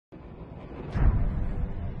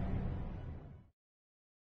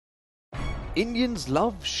Indians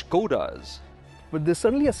love Skodas. But there's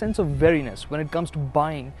certainly a sense of wariness when it comes to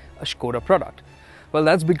buying a Skoda product. Well,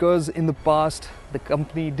 that's because in the past, the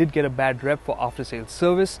company did get a bad rep for after-sales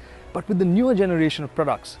service, but with the newer generation of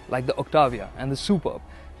products like the Octavia and the Superb,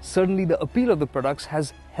 certainly the appeal of the products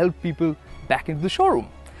has helped people back into the showroom.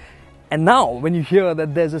 And now, when you hear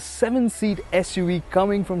that there's a 7-seat SUV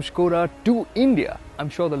coming from Skoda to India, I'm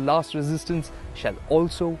sure the last resistance shall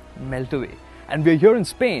also melt away. And we're here in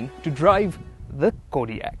Spain to drive the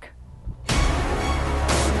Kodiaq.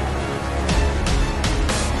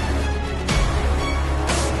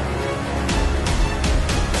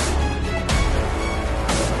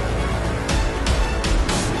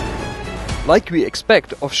 Like we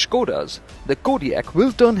expect of Skodas, the Kodiaq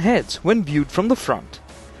will turn heads when viewed from the front.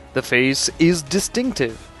 The face is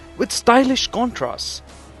distinctive, with stylish contrasts.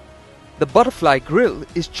 The butterfly grille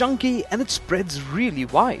is chunky and it spreads really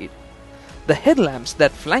wide. The headlamps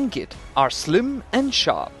that flank it are slim and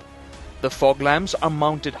sharp. The fog lamps are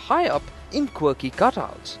mounted high up in quirky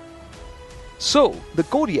cutouts. So, the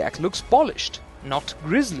Kodiaq looks polished, not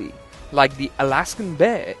grisly, like the Alaskan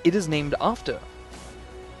bear it is named after.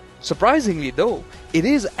 Surprisingly though, it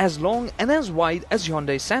is as long and as wide as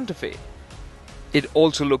Hyundai Santa Fe. It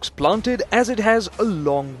also looks planted as it has a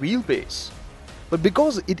long wheelbase. But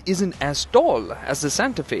because it isn't as tall as the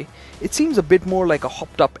Santa Fe, it seems a bit more like a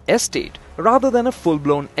hopped-up estate rather than a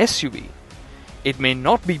full-blown SUV. It may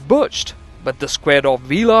not be birched, but the squared-off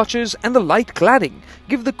wheel arches and the light cladding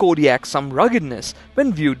give the Kodiaq some ruggedness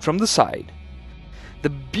when viewed from the side. The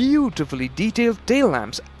beautifully detailed tail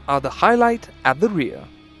lamps are the highlight at the rear.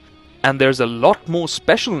 And there's a lot more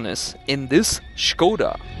specialness in this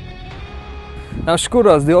Skoda. Now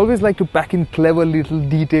Skodas, they always like to pack in clever little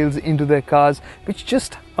details into their cars which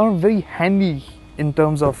just are very handy in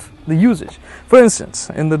terms of the usage. For instance,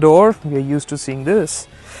 in the door we are used to seeing this,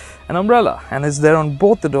 an umbrella, and it's there on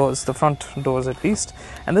both the doors, the front doors at least.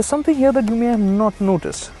 And there's something here that you may have not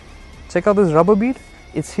noticed. Check out this rubber bead.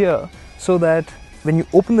 It's here so that when you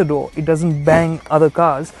open the door, it doesn't bang other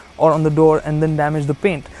cars or on the door and then damage the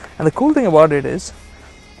paint. And the cool thing about it is,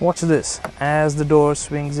 watch this, as the door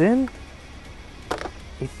swings in,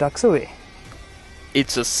 it tucks away.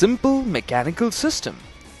 It's a simple mechanical system,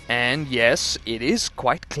 and yes, it is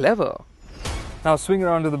quite clever. Now swing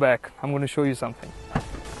around to the back, I'm going to show you something.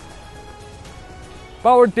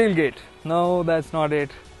 Powered tailgate. No, that's not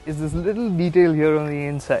it. It's this little detail here on the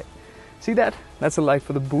inside. See that? That's a light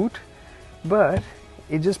for the boot, but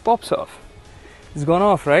it just pops off. It's gone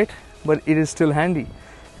off, right? But it is still handy,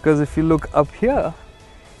 because if you look up here,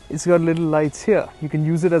 it's got little lights here. You can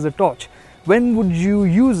use it as a torch. When would you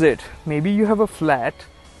use it? Maybe you have a flat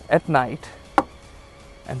at night,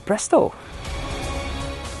 and presto!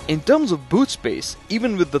 In terms of boot space,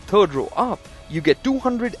 even with the third row up, you get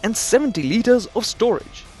 270 liters of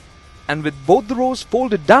storage. And with both the rows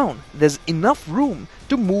folded down, there's enough room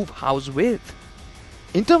to move house with.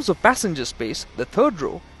 In terms of passenger space, the third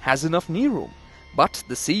row has enough knee room, but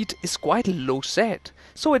the seat is quite low set,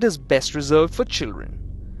 so it is best reserved for children.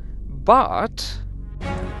 But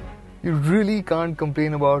you really can't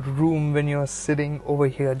complain about room when you're sitting over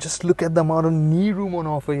here. Just look at the amount of knee room on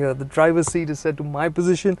offer here. The driver's seat is set to my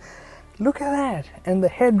position. Look at that. And the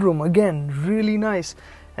headroom, again, really nice.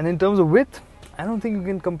 And in terms of width, I don't think you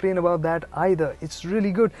can complain about that either. It's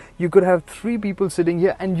really good. You could have 3 people sitting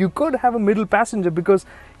here, and you could have a middle passenger, because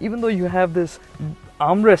even though you have this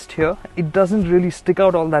armrest here, it doesn't really stick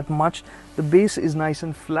out all that much. The base is nice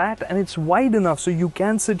and flat, and it's wide enough so you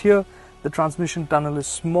can sit here. The transmission tunnel is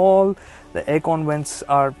small, the aircon vents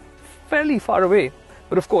are fairly far away,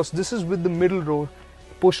 but of course this is with the middle row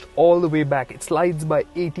pushed all the way back. It slides by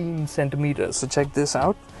 18 centimeters, so check this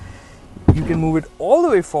out. You can move it all the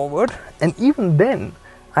way forward, and even then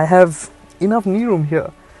I have enough knee room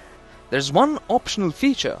here. There's one optional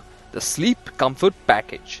feature, the Sleep Comfort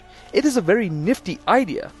Package. It is a very nifty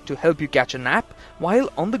idea to help you catch a nap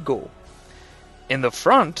while on the go. In the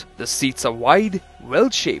front, the seats are wide,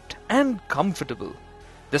 well-shaped and comfortable.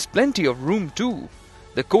 There's plenty of room too.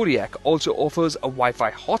 The Kodiaq also offers a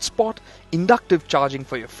Wi-Fi hotspot, inductive charging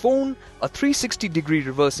for your phone, a 360-degree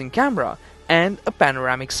reversing camera and a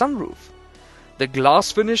panoramic sunroof. The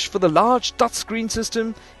glass finish for the large touchscreen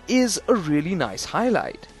system is a really nice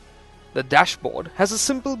highlight. The dashboard has a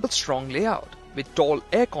simple but strong layout, with tall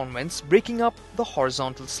aircon vents breaking up the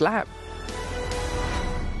horizontal slab.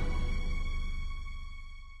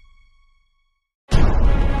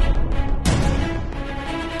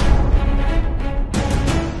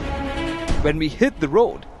 When we hit the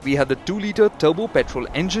road, we had the 2-litre turbo petrol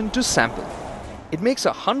engine to sample. It makes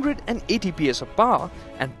 180 PS of power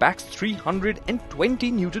and packs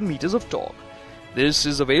 320 Newton meters of torque. This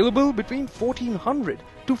is available between 1400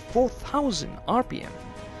 to 4000 RPM.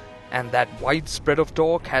 And that wide spread of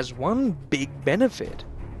torque has one big benefit.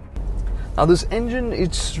 Now this engine,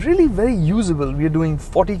 it's really very usable. We are doing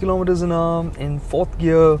 40 kilometers an hour in 4th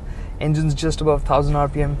gear, engine's just above 1000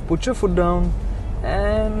 RPM. Put your foot down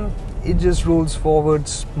and it just rolls forward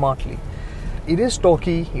smartly. It is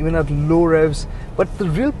torquey even at low revs, but the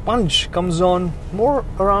real punch comes on more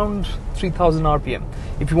around 3000 RPM.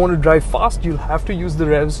 If you want to drive fast, you'll have to use the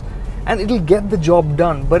revs and it'll get the job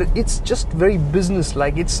done, but it's just very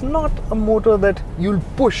business-like. It's not a motor that you'll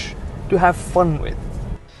push to have fun with.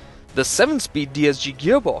 The 7-speed DSG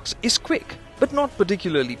gearbox is quick, but not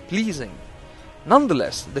particularly pleasing.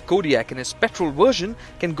 Nonetheless, the Kodiaq in its petrol version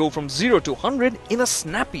can go from 0 to 100 in a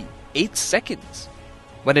snappy 8 seconds.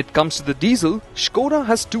 When it comes to the diesel, Skoda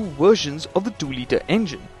has two versions of the 2-litre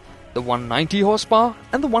engine, the 190 horsepower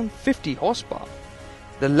and the 150 horsepower.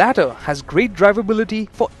 The latter has great drivability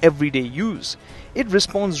for everyday use. It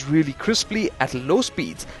responds really crisply at low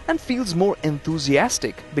speeds and feels more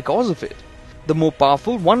enthusiastic because of it. The more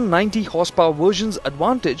powerful 190 horsepower version's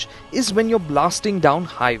advantage is when you're blasting down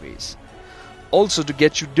highways. Also, to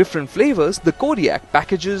get you different flavors, the Kodiaq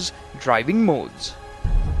packages driving modes.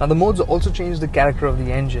 Now the modes also change the character of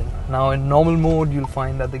the engine. Now in normal mode, you'll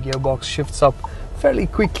find that the gearbox shifts up fairly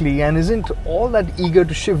quickly and isn't all that eager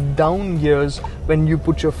to shift down gears when you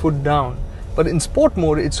put your foot down. But in sport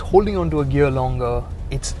mode, it's holding onto a gear longer.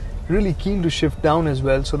 It's really keen to shift down as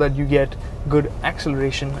well so that you get good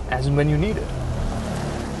acceleration as and when you need it.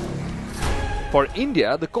 For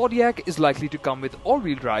India, the Kodiaq is likely to come with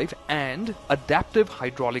all-wheel drive and adaptive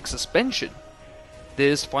hydraulic suspension.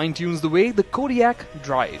 This fine-tunes the way the Kodiaq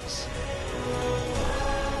drives.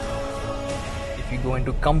 If you go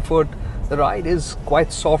into comfort, the ride is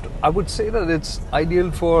quite soft. I would say that it's ideal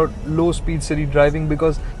for low-speed city driving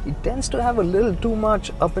because it tends to have a little too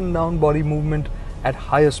much up and down body movement at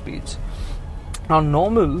higher speeds. Now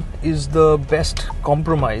normal is the best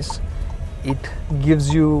compromise. It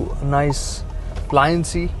gives you a nice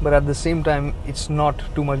pliancy, but at the same time it's not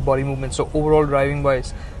too much body movement, so overall driving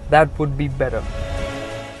wise that would be better.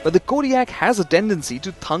 But the Kodiaq has a tendency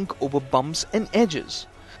to thunk over bumps and edges.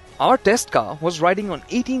 Our test car was riding on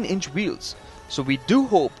 18-inch wheels, so we do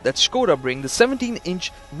hope that Skoda bring the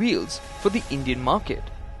 17-inch wheels for the Indian market.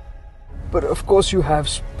 But of course you have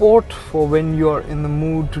sport for when you're in the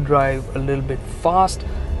mood to drive a little bit fast,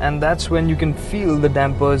 and that's when you can feel the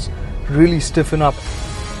dampers really stiffen up.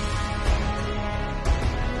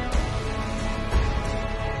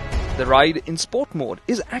 The ride in sport mode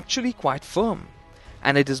is actually quite firm,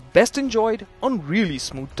 and it is best enjoyed on really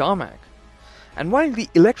smooth tarmac. And while the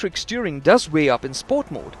electric steering does weigh up in sport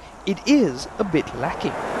mode, it is a bit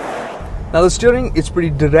lacking. Now the steering is pretty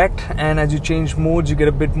direct, and as you change modes you get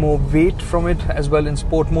a bit more weight from it as well in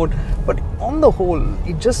sport mode, but on the whole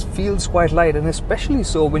it just feels quite light, and especially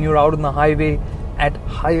so when you're out on the highway at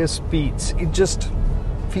higher speeds. It just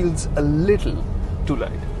feels a little too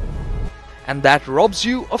light. And that robs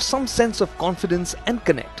you of some sense of confidence and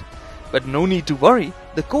connect. But no need to worry,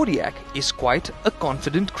 the Kodiaq is quite a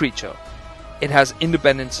confident creature. It has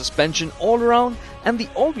independent suspension all around, and the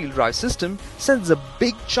all-wheel drive system sends a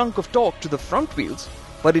big chunk of torque to the front wheels,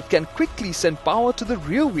 but it can quickly send power to the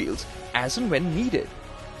rear wheels as and when needed.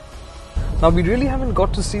 Now we really haven't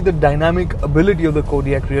got to see the dynamic ability of the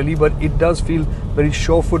Kodiaq really, but it does feel very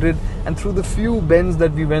sure-footed, and through the few bends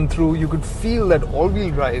that we went through you could feel that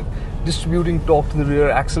all-wheel drive distributing torque to the rear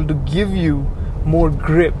axle to give you more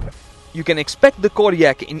grip. You can expect the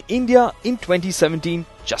Kodiaq in India in 2017,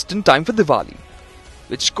 just in time for Diwali.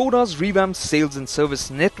 With Skoda's revamped sales and service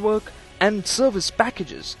network and service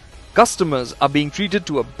packages, customers are being treated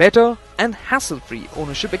to a better and hassle-free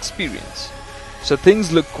ownership experience. So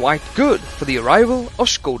things look quite good for the arrival of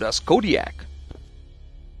Skoda's Kodiaq.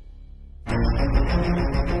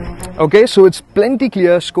 Okay, so it's plenty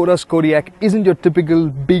clear Skoda's Kodiaq isn't your typical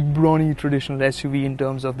big brawny traditional SUV in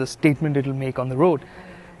terms of the statement it'll make on the road.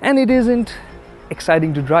 And it isn't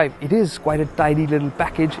exciting to drive. It is quite a tidy little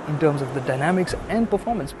package in terms of the dynamics and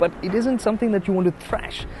performance, but it isn't something that you want to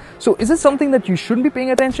thrash. So is it something that you shouldn't be paying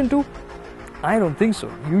attention to? I don't think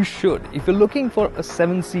so. You should. If you're looking for a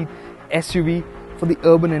 7-seat SUV for the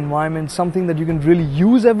urban environment, something that you can really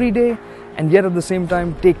use every day and yet at the same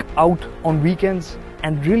time take out on weekends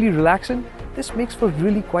and really relax in, this makes for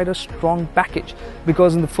really quite a strong package,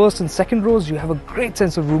 because in the first and second rows you have a great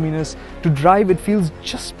sense of roominess. To drive, it feels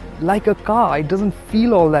just like a car. It doesn't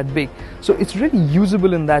feel all that big, so it's really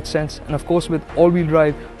usable in that sense. And of course, with all-wheel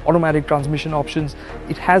drive, automatic transmission options,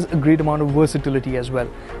 it has a great amount of versatility as well.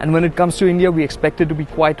 And when it comes to India, we expect it to be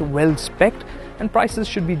quite well specced, and prices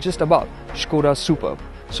should be just about Skoda's superb.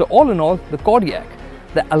 So all in all, the Kodiaq,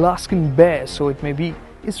 the Alaskan bear so it may be,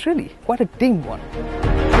 is really quite a tame one.